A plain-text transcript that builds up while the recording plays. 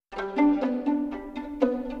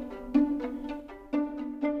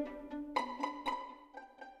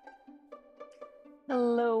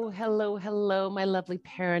my lovely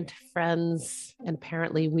parent friends. And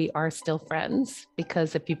apparently, we are still friends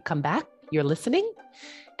because if you've come back, you're listening,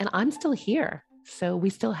 and I'm still here. So we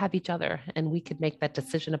still have each other, and we could make that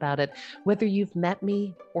decision about it, whether you've met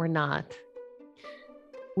me or not.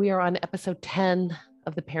 We are on episode 10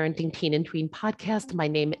 of the Parenting Teen and Tween podcast. My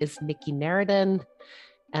name is Nikki Narradin,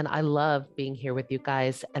 and I love being here with you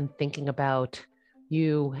guys and thinking about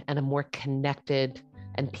you and a more connected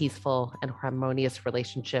and peaceful and harmonious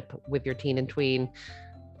relationship with your teen and tween.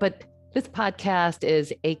 But this podcast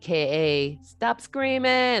is AKA stop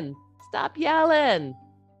screaming, stop yelling,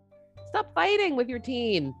 stop fighting with your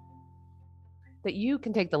teen. That you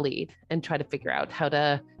can take the lead and try to figure out how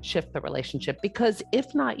to shift the relationship. Because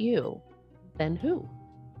if not you, then who?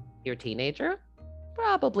 Your teenager?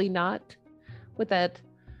 Probably not. With that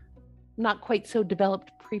not quite so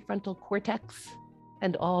developed prefrontal cortex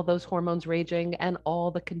and all those hormones raging and all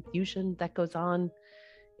the confusion that goes on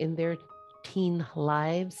in their teen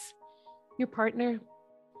lives. Your partner?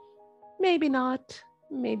 Maybe not.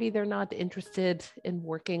 Maybe they're not interested in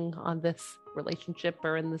working on this relationship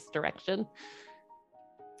or in this direction.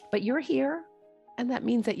 But you're here, and that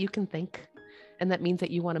means that you can think, and that means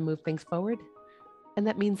that you want to move things forward, and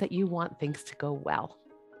that means that you want things to go well.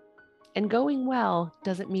 And going well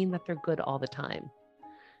doesn't mean that they're good all the time.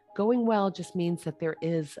 Going well just means that there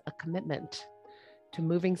is a commitment to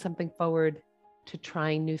moving something forward, to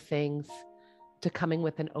trying new things, to coming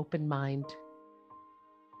with an open mind,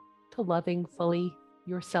 to loving fully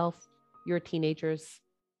yourself, your teenagers,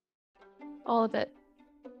 all of it.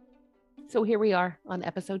 So here we are on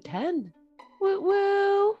episode 10. Woo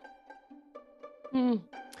woo.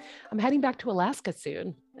 I'm heading back to Alaska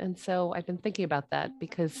soon. And so I've been thinking about that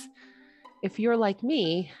because if you're like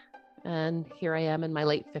me, and here I am in my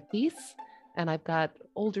late 50s, and I've got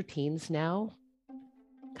older teens now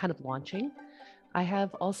kind of launching, I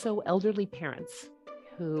have also elderly parents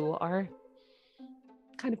who are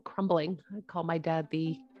kind of crumbling. I call my dad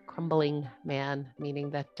the crumbling man,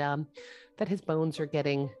 meaning that that his bones are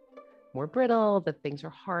getting more brittle, that things are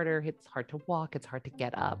harder, it's hard to walk, it's hard to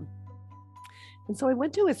get up. And so I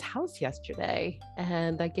went to his house yesterday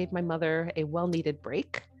and I gave my mother a well-needed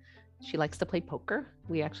break. She likes to play poker.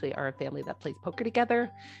 We actually are a family that plays poker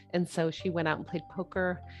together. And so she went out and played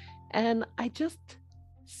poker. And I just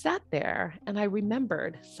sat there and I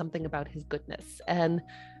remembered something about his goodness. And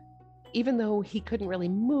even though he couldn't really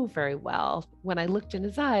move very well, when I looked in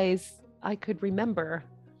his eyes, I could remember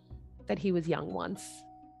that he was young once,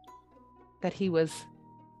 that he was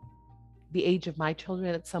the age of my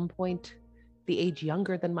children at some point, the age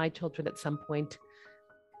younger than my children at some point.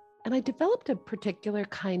 And I developed a particular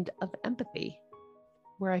kind of empathy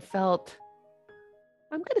where I felt,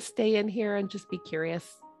 I'm going to stay in here and just be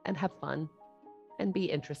curious and have fun and be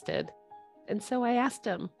interested. And so I asked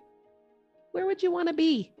him, where would you want to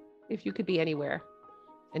be if you could be anywhere?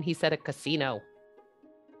 And he said, a casino.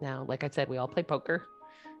 Now, like I said, we all play poker.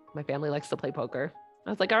 My family likes to play poker. I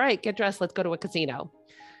was like, all right, get dressed. Let's go to a casino.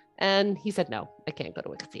 And he said, no, I can't go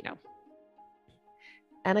to a casino.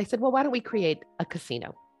 And I said, well, why don't we create a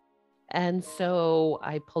casino? And so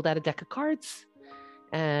I pulled out a deck of cards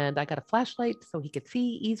and I got a flashlight so he could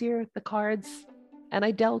see easier the cards. And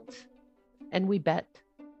I dealt and we bet.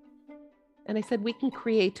 And I said, we can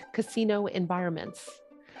create casino environments.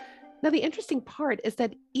 Now, the interesting part is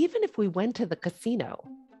that even if we went to the casino,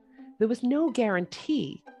 there was no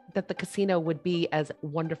guarantee that the casino would be as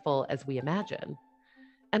wonderful as we imagine.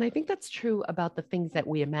 And I think that's true about the things that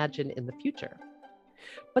we imagine in the future.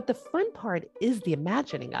 But the fun part is the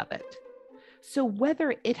imagining of it. So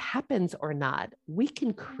whether it happens or not, we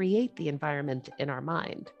can create the environment in our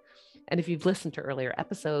mind. And if you've listened to earlier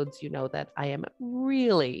episodes, you know that I am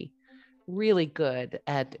really, really good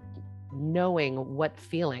at knowing what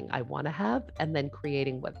feeling I want to have and then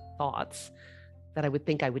creating what thoughts that I would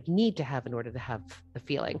think I would need to have in order to have the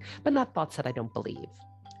feeling, but not thoughts that I don't believe.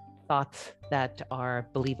 Thoughts that are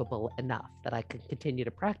believable enough that I can continue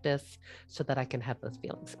to practice so that I can have those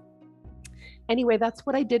feelings. Anyway, that's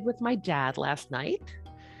what I did with my dad last night.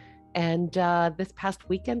 And this past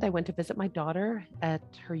weekend, I went to visit my daughter at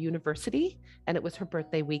her university, and it was her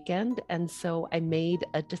birthday weekend. And so I made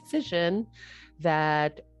a decision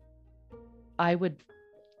that I would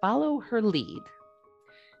follow her lead,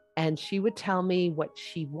 and she would tell me what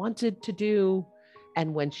she wanted to do,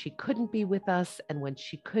 and when she couldn't be with us and when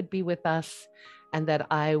she could be with us, and that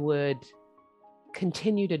I would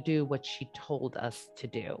continue to do what she told us to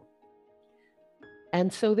do.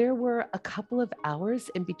 And so there were a couple of hours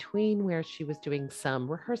in between where she was doing some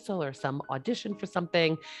rehearsal or some audition for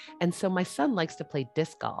something. And so my son likes to play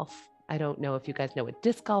disc golf. I don't know if you guys know what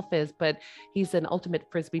disc golf is, but he's an ultimate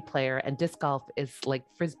Frisbee player. And disc golf is like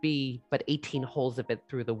Frisbee, but 18 holes of it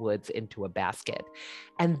through the woods into a basket.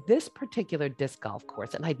 And this particular disc golf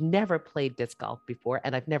course, and I'd never played disc golf before,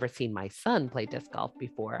 and I've never seen my son play disc golf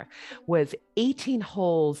before, was 18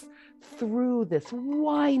 holes through this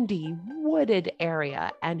windy wooded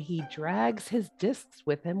area. And he drags his discs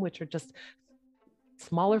with him, which are just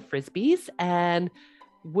smaller Frisbees, and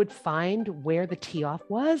would find where the tee off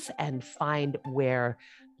was and find where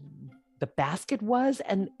the basket was.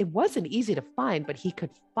 And it wasn't easy to find, but he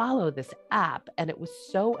could follow this app. And it was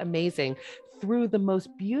so amazing through the most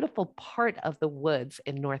beautiful part of the woods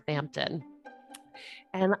in Northampton.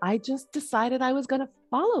 And I just decided I was going to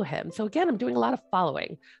follow him. So again, I'm doing a lot of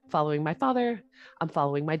following my father, I'm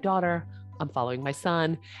following my daughter, I'm following my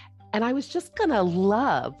son. And I was just going to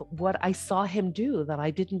love what I saw him do that I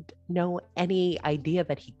didn't know any idea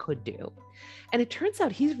that he could do. And it turns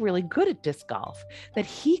out he's really good at disc golf, that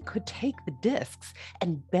he could take the discs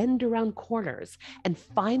and bend around corners and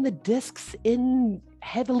find the discs in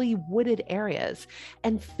heavily wooded areas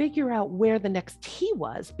and figure out where the next tee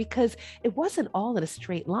was, because it wasn't all in a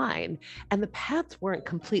straight line and the paths weren't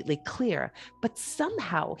completely clear, but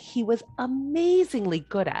somehow he was amazingly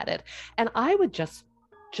good at it. And I would just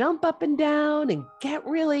jump up and down and get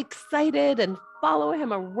really excited and follow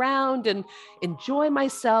him around and enjoy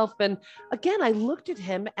myself. And again, I looked at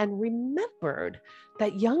him and remembered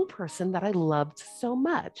that young person that I loved so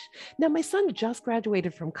much. Now, my son just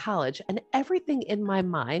graduated from college, and everything in my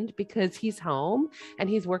mind, because he's home and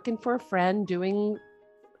he's working for a friend doing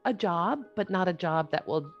a job, but not a job that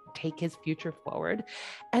will take his future forward.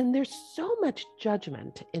 And there's so much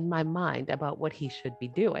judgment in my mind about what he should be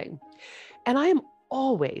doing. And I am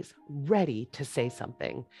always ready to say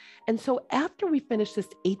something. And so after we finished this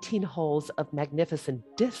 18 holes of magnificent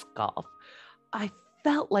disc golf, I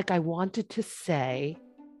felt like I wanted to say,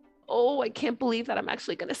 oh, I can't believe that I'm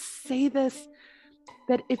actually going to say this,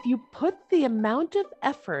 that if you put the amount of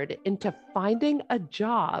effort into finding a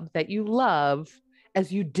job that you love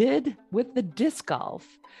as you did with the disc golf,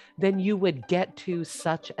 then you would get to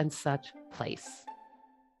such and such place.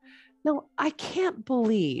 Now, I can't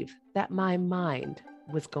believe that my mind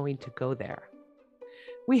was going to go there.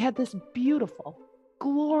 We had this beautiful,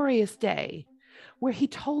 glorious day where he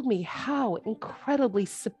told me how incredibly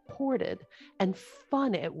supported and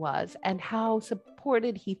fun it was and how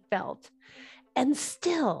supported he felt. And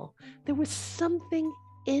still, there was something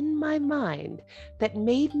in my mind that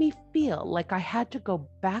made me feel like I had to go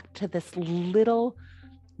back to this little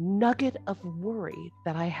nugget of worry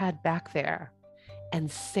that I had back there and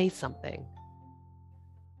say something.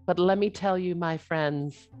 But let me tell you, my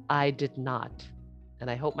friends, I did not. And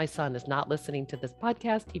I hope my son is not listening to this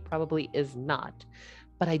podcast. He probably is not,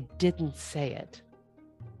 but I didn't say it.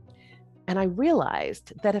 And I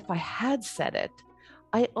realized that if I had said it,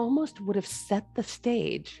 I almost would have set the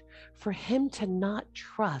stage for him to not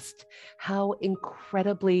trust how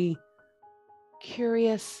incredibly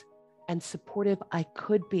curious and supportive I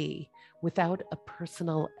could be without a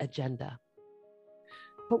personal agenda.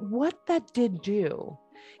 But what that did do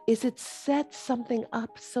is it set something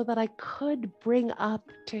up so that I could bring up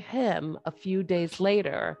to him a few days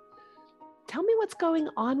later, tell me what's going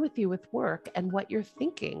on with you with work and what you're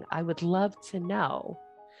thinking. I would love to know.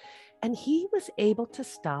 And he was able to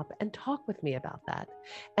stop and talk with me about that.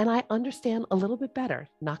 And I understand a little bit better,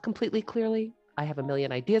 not completely clearly. I have a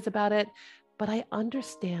million ideas about it, but I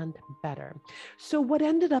understand better. So what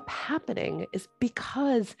ended up happening is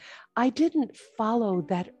because I didn't follow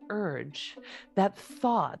that urge, that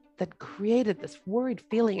thought that created this worried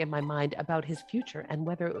feeling in my mind about his future and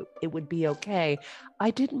whether it would be okay,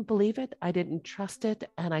 I didn't believe it, I didn't trust it,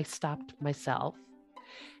 and I stopped myself.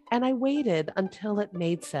 And I waited until it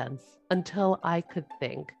made sense, until I could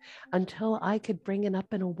think, until I could bring it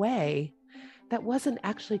up in a way that wasn't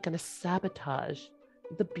actually going to sabotage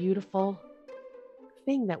the beautiful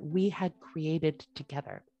thing that we had created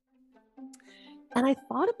together. And I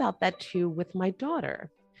thought about that too with my daughter,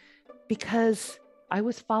 because I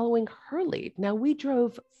was following her lead. Now, we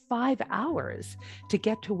drove 5 hours to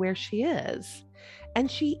get to where she is, and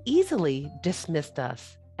she easily dismissed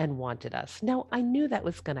us and wanted us. Now, I knew that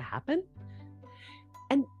was going to happen.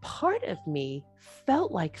 And part of me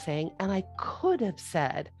felt like saying, and I could have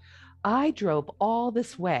said, I drove all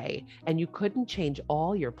this way and you couldn't change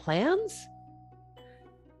all your plans?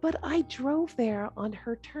 But I drove there on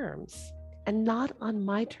her terms and not on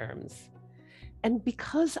my terms. And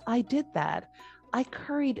because I did that, I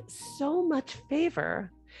curried so much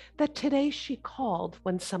favor that today she called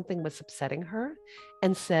when something was upsetting her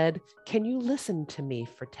and said, can you listen to me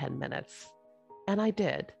for 10 minutes? And I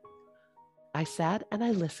did. I sat and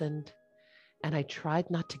I listened, and I tried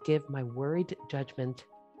not to give my worried judgment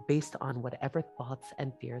based on whatever thoughts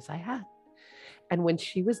and fears I had. And when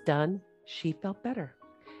she was done, she felt better.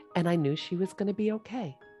 And I knew she was going to be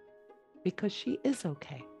okay because she is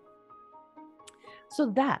okay.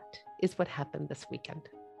 So that is what happened this weekend.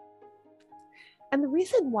 And the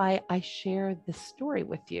reason why I share this story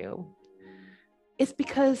with you is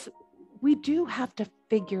because we do have to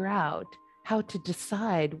figure out how to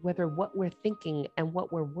decide whether what we're thinking and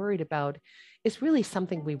what we're worried about is really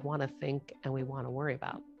something we want to think and we want to worry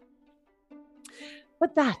about.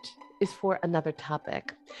 But that is for another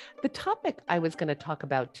topic. The topic I was going to talk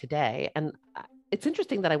about today, and it's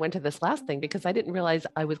interesting that I went to this last thing because I didn't realize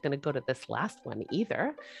I was going to go to this last one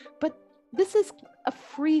either. But this is a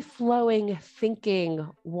free-flowing thinking,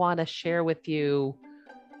 want to share with you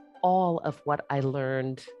all of what I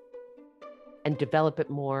learned and develop it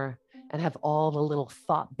more and have all the little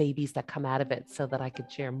thought babies that come out of it so that I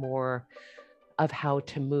could share more of how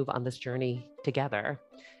to move on this journey together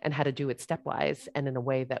and how to do it stepwise and in a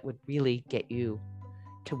way that would really get you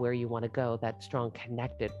to where you want to go, that strong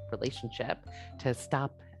connected relationship, to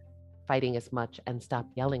stop fighting as much and stop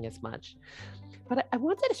yelling as much. But I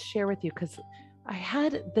wanted to share with you because I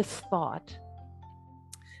had this thought.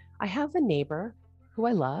 I have a neighbor who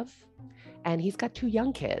I love, and he's got 2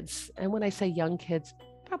 young kids. And when I say young kids,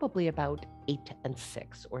 probably about 8 and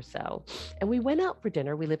 6 or so. And we went out for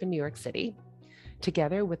dinner. We live in New York City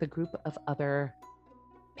together with a group of other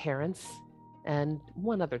parents and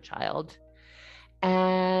one other child.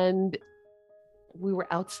 And we were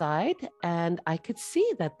outside, and I could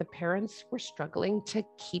see that the parents were struggling to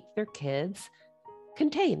keep their kids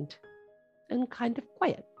contained and kind of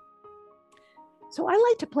quiet. So I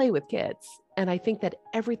like to play with kids, and I think that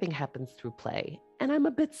everything happens through play. And I'm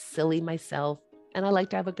a bit silly myself, and I like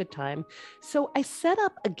to have a good time. So I set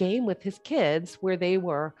up a game with his kids where they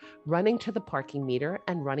were running to the parking meter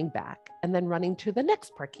and running back, and then running to the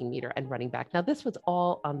next parking meter and running back. Now, this was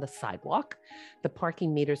all on the sidewalk. The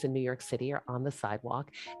parking meters in New York City are on the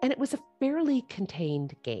sidewalk, and it was a fairly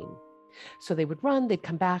contained game. So they would run, they'd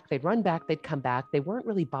come back, they'd run back, they'd come back. They weren't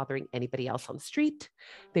really bothering anybody else on the street.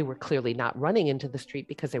 They were clearly not running into the street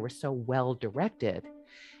because they were so well directed.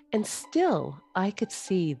 And still, I could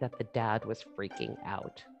see that the dad was freaking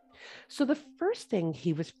out. So the first thing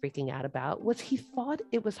he was freaking out about was he thought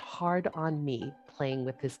it was hard on me playing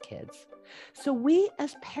with his kids. So we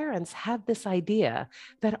as parents have this idea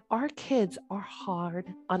that our kids are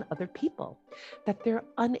hard on other people, that they're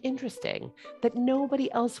uninteresting, that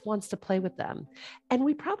nobody else wants to play with them. And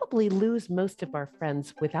we probably lose most of our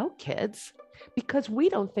friends without kids because we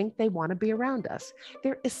don't think they want to be around us.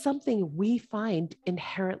 There is something we find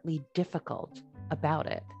inherently difficult about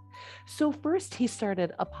it. So first he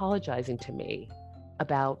started apologizing to me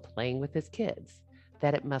about playing with his kids,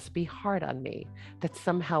 that it must be hard on me, that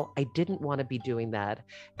somehow I didn't want to be doing that,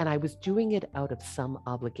 and I was doing it out of some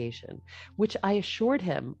obligation, which I assured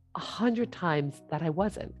him 100 times that I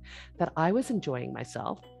wasn't, that I was enjoying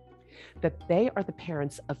myself, that they are the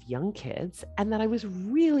parents of young kids, and that I was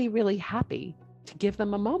really, really happy to give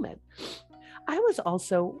them a moment. I was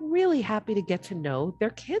also really happy to get to know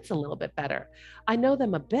their kids a little bit better. I know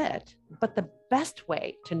them a bit, but the best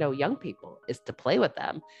way to know young people is to play with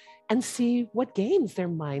them and see what games their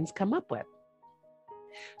minds come up with.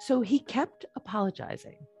 So he kept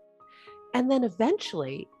apologizing. And then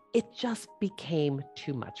eventually it just became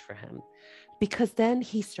too much for him because then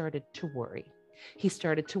he started to worry. He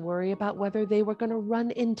started to worry about whether they were going to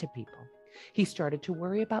run into people. He started to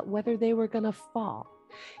worry about whether they were going to fall.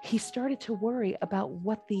 He started to worry about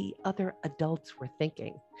what the other adults were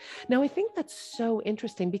thinking. Now, I think that's so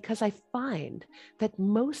interesting because I find that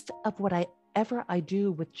most of what I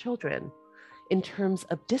do with children in terms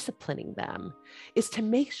of disciplining them is to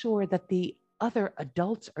make sure that the other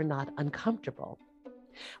adults are not uncomfortable,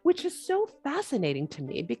 which is so fascinating to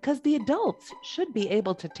me because the adults should be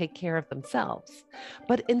able to take care of themselves.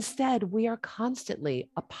 But instead, we are constantly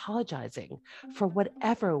apologizing for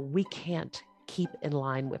whatever we can't keep in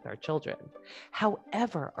line with our children,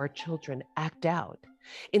 however our children act out,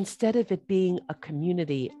 instead of it being a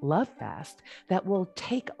community love fest that will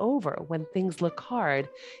take over when things look hard.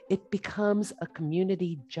 It becomes a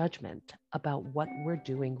community judgment about what we're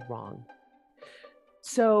doing wrong.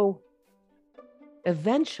 So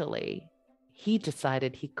eventually, he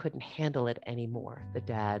decided he couldn't handle it anymore, the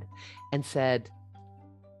dad, and said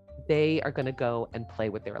they are going to go and play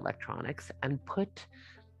with their electronics, and put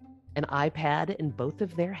an iPad in both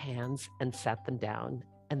of their hands and sat them down.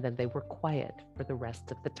 And then they were quiet for the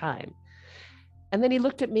rest of the time. And then he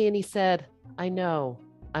looked at me and he said, I know,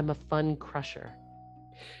 I'm a fun crusher.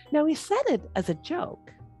 Now, he said it as a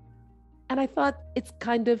joke, and I thought it's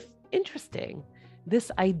kind of interesting,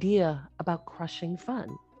 this idea about crushing fun.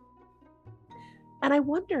 And I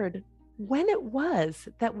wondered when it was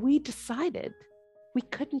that we decided we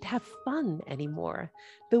couldn't have fun anymore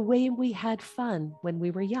the way we had fun when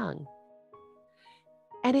we were young.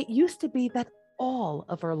 And it used to be that all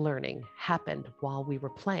of our learning happened while we were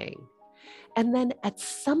playing. And then at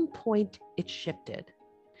some point, it shifted.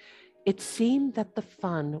 It seemed that the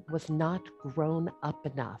fun was not grown up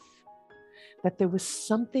enough, that there was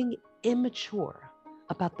something immature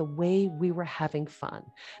about the way we were having fun,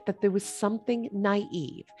 that there was something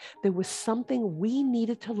naive, there was something we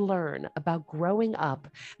needed to learn about growing up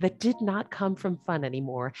that did not come from fun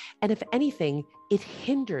anymore. And if anything, it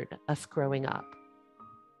hindered us growing up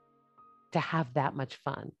to have that much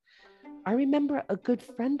fun. I remember a good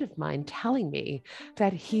friend of mine telling me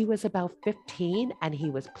that he was about 15 and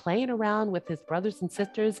he was playing around with his brothers and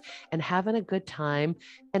sisters and having a good time.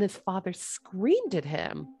 And his father screamed at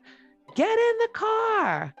him, "Get in the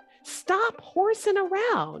car, stop horsing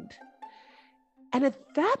around." And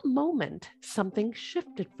at that moment, something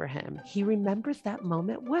shifted for him. He remembers that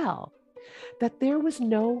moment well, that there was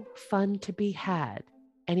no fun to be had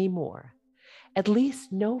anymore, at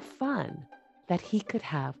least no fun that he could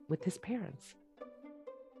have with his parents.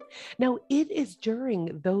 Now, it is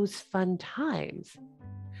during those fun times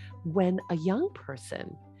when a young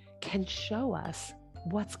person can show us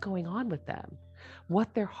what's going on with them,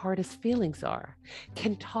 what their hardest feelings are,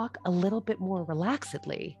 can talk a little bit more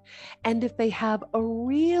relaxedly. And if they have a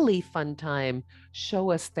really fun time,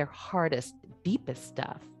 show us their hardest, deepest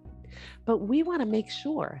stuff. But we want to make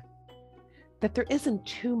sure that there isn't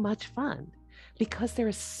too much fun, because there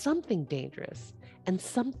is something dangerous and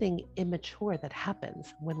something immature that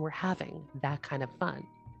happens when we're having that kind of fun.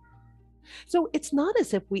 So it's not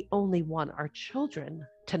as if we only want our children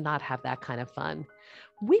to not have that kind of fun.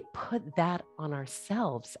 We put that on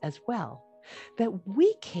ourselves as well, that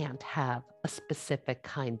we can't have a specific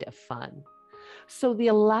kind of fun. So the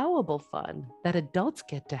allowable fun that adults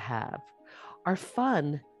get to have are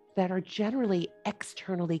fun that are generally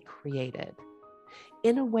externally created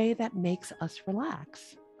in a way that makes us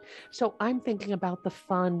relax. So I'm thinking about the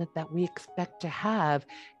fun that we expect to have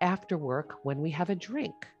after work when we have a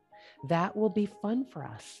drink. That will be fun for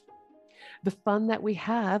us. The fun that we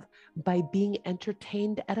have by being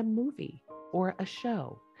entertained at a movie or a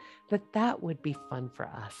show, that would be fun for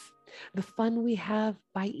us. The fun we have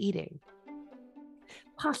by eating,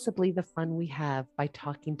 possibly the fun we have by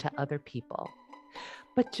talking to other people.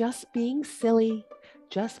 But just being silly,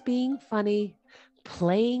 just being funny,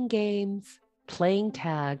 playing games, playing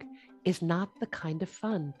tag is not the kind of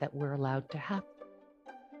fun that we're allowed to have.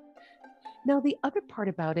 Now, the other part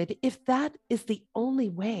about it, if that is the only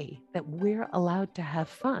way that we're allowed to have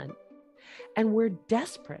fun, and we're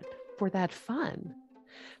desperate for that fun,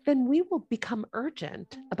 then we will become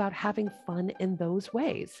urgent about having fun in those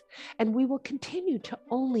ways. And we will continue to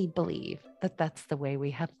only believe that that's the way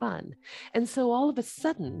we have fun. And so all of a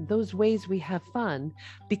sudden, those ways we have fun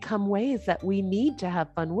become ways that we need to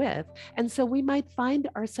have fun with. And so we might find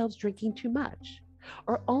ourselves drinking too much,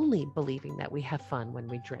 or only believing that we have fun when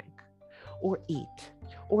we drink, or eat,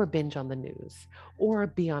 or binge on the news, or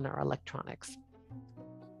be on our electronics.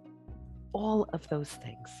 All of those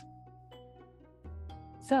things.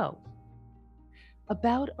 So,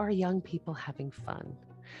 about our young people having fun,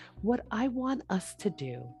 what I want us to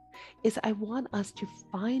do is I want us to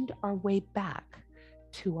find our way back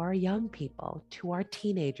to our young people, to our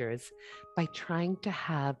teenagers, by trying to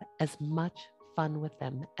have as much fun with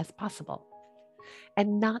them as possible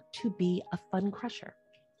and not to be a fun crusher.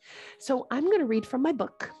 So I'm going to read from my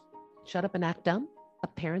book, Shut Up and Act Dumb, A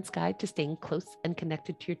Parent's Guide to Staying Close and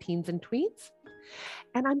Connected to Your Teens and Tweens.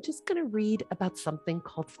 And I'm just going to read about something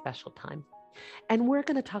called special time. And we're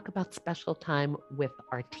going to talk about special time with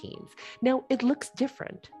our teens. Now, it looks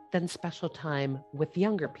different than special time with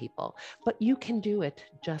younger people, but you can do it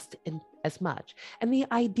just as much. And the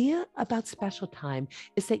idea about special time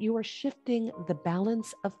is that you are shifting the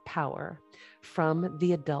balance of power from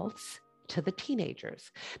the adults to the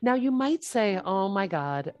teenagers. Now, you might say, "Oh my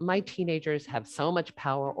God, my teenagers have so much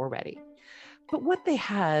power already." But what they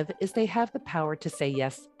have is they have the power to say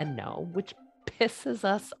yes and no, which pisses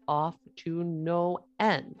us off to no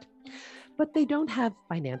end. But they don't have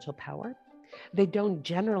financial power. They don't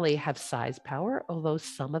generally have size power, although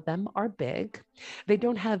some of them are big. They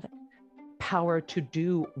don't have power to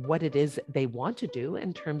do what it is they want to do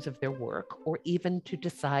in terms of their work, or even to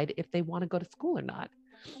decide if they want to go to school or not.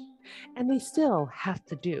 And they still have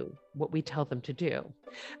to do what we tell them to do.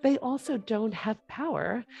 They also don't have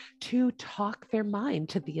power to talk their mind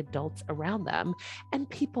to the adults around them. And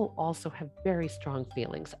people also have very strong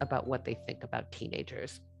feelings about what they think about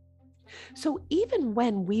teenagers. So even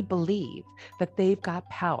when we believe that they've got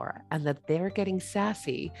power and that they're getting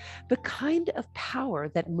sassy, the kind of power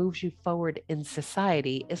that moves you forward in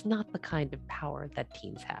society is not the kind of power that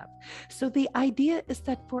teens have. So the idea is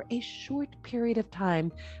that for a short period of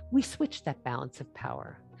time, we switch that balance of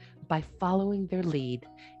power by following their lead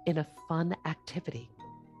in a fun activity.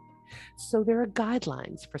 So there are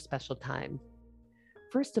guidelines for special time.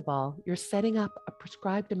 First of all, you're setting up a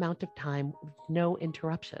prescribed amount of time with no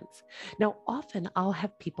interruptions. Now, often I'll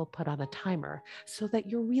have people put on a timer so that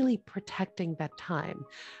you're really protecting that time.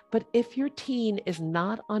 But if your teen is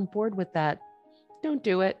not on board with that, don't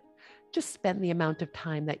do it. Just spend the amount of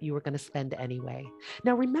time that you were going to spend anyway.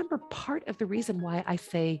 Now, remember, part of the reason why I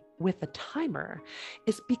say with a timer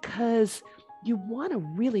is because you want to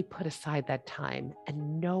really put aside that time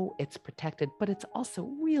and know it's protected, but it's also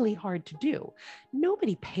really hard to do.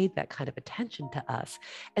 Nobody paid that kind of attention to us.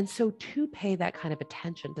 And so to pay that kind of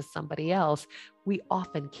attention to somebody else, we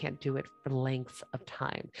often can't do it for lengths of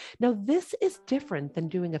time. Now, this is different than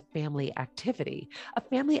doing a family activity. A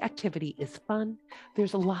family activity is fun.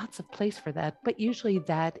 There's lots of place for that, but usually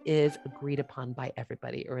that is agreed upon by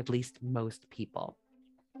everybody, or at least most people.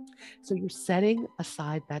 So you're setting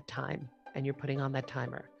aside that time and you're putting on that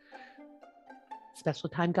timer. Special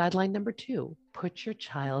time guideline number 2, put your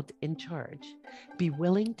child in charge. Be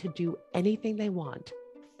willing to do anything they want.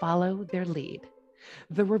 Follow their lead.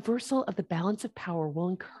 The reversal of the balance of power will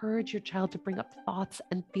encourage your child to bring up thoughts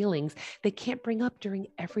and feelings they can't bring up during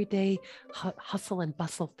everyday hustle and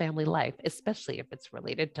bustle family life, especially if it's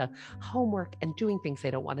related to homework and doing things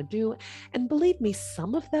they don't want to do. And believe me,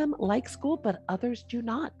 some of them like school, but others do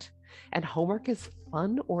not. And homework is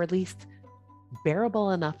fun, or at least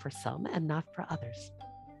bearable enough for some and not for others.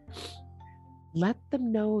 Let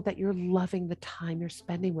them know that you're loving the time you're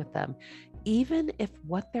spending with them, even if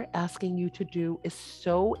what they're asking you to do is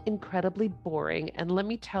so incredibly boring. And let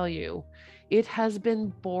me tell you, it has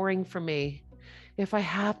been boring for me. If I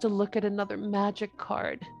have to look at another magic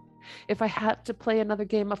card, if I have to play another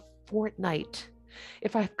game of Fortnite,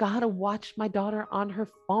 if I've got to watch my daughter on her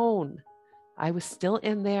phone, I was still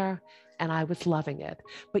in there and I was loving it.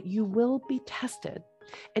 But you will be tested,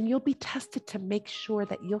 and you'll be tested to make sure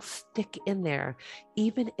that you'll stick in there,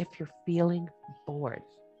 even if you're feeling bored.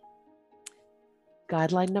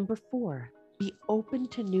 Guideline number 4, be open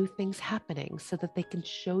to new things happening so that they can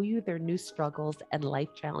show you their new struggles and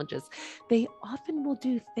life challenges. They often will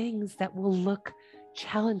do things that will look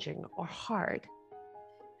challenging or hard.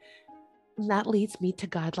 And that leads me to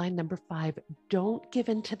guideline number 5. Don't give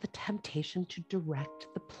in to the temptation to direct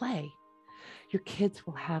the play. Your kids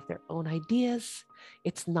will have their own ideas.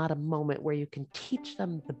 It's not a moment where you can teach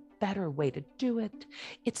them the better way to do it.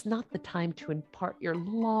 It's not the time to impart your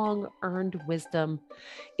long earned wisdom.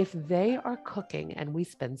 If they are cooking, and we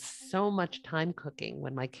spend so much time cooking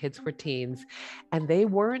when my kids were teens, and they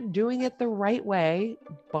weren't doing it the right way,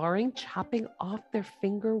 barring chopping off their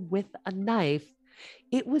finger with a knife,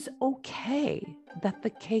 it was okay that the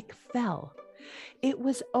cake fell. It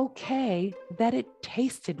was okay that it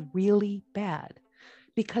tasted really bad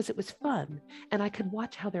because it was fun and I could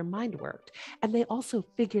watch how their mind worked. And they also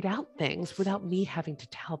figured out things without me having to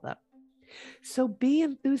tell them. So be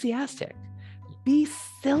enthusiastic, be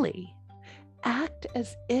silly, act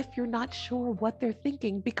as if you're not sure what they're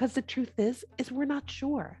thinking, because the truth is we're not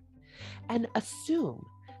sure, and assume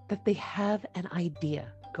that they have an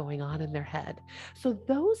idea going on in their head. So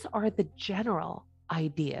those are the general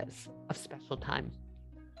ideas of special time.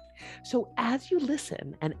 So as you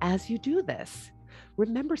listen and as you do this,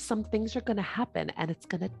 remember some things are going to happen and it's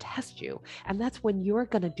going to test you. And that's when you're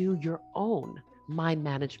going to do your own mind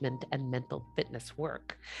management and mental fitness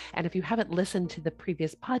work. And if you haven't listened to the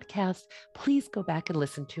previous podcast, please go back and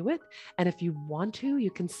listen to it. And if you want to,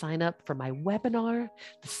 you can sign up for my webinar,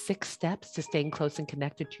 The 6 Steps to Staying Close and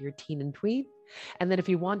Connected to Your Teen and Tween. And then if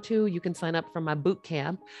you want to, you can sign up for my boot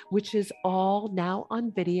camp, which is all now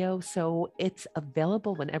on video. So it's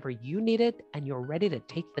available whenever you need it and you're ready to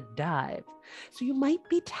take the dive. So you might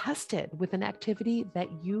be tested with an activity that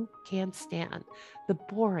you can't stand, the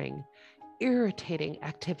boring, irritating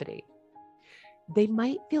activity. They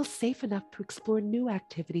might feel safe enough to explore new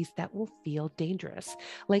activities that will feel dangerous.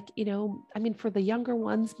 Like, for the younger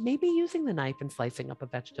ones, maybe using the knife and slicing up a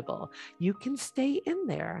vegetable. You can stay in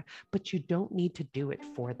there, but you don't need to do it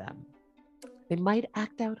for them. They might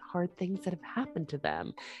act out hard things that have happened to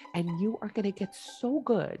them. And you are going to get so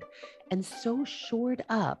good and so shored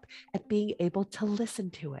up at being able to listen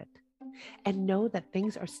to it and know that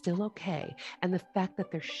things are still okay. And the fact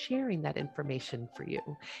that they're sharing that information for you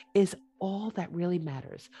is all that really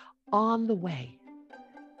matters on the way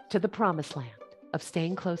to the promised land of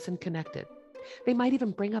staying close and connected. They might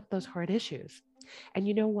even bring up those hard issues. And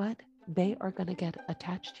you know what? They are going to get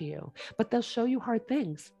attached to you, but they'll show you hard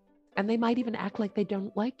things. And they might even act like they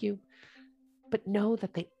don't like you, but know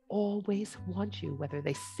that they always want you, whether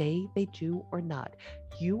they say they do or not.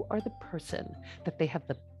 You are the person that they have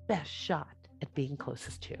the best shot at being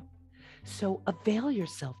closest to. So avail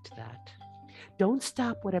yourself to that. Don't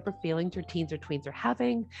stop whatever feelings your teens or tweens are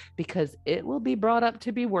having, because it will be brought up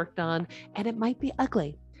to be worked on, and it might be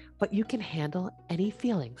ugly, but you can handle any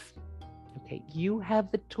feelings. Okay, you have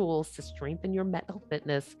the tools to strengthen your mental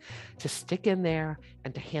fitness, to stick in there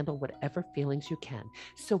and to handle whatever feelings you can.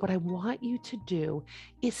 So what I want you to do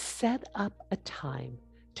is set up a time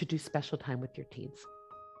to do special time with your teens.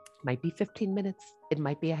 It might be 15 minutes. It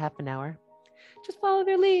might be a half an hour. Just follow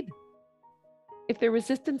their lead. If they're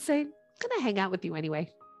resistant, say, I'm going to hang out with you anyway.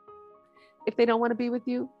 If they don't want to be with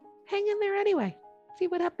you, hang in there anyway. See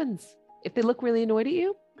what happens. If they look really annoyed at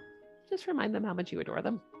you, just remind them how much you adore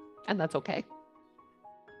them. And that's okay.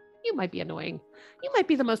 You might be annoying. You might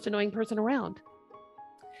be the most annoying person around.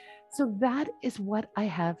 So that is what I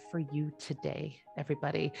have for you today,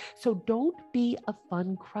 everybody. So don't be a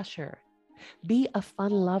fun crusher. Be a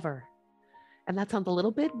fun lover. And that sounds a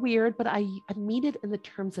little bit weird, but I mean it in the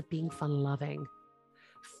terms of being fun loving.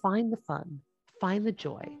 Find the fun, find the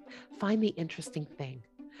joy, find the interesting thing.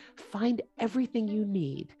 Find everything you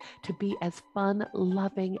need to be as fun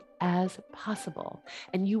loving as possible,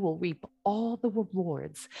 and you will reap all the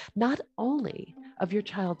rewards, not only of your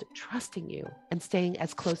child trusting you and staying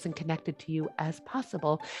as close and connected to you as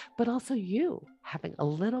possible, but also you having a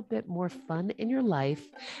little bit more fun in your life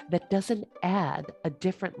that doesn't add a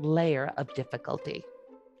different layer of difficulty.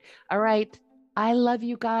 All right. I love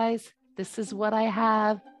you guys. This is what I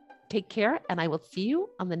have. Take care, and I will see you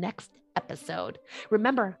on the next episode.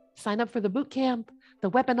 Remember, sign up for the boot camp,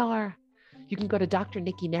 the webinar. You can go to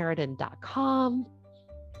drnikkynarradin.com.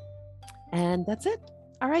 And that's it.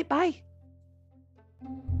 All right, bye.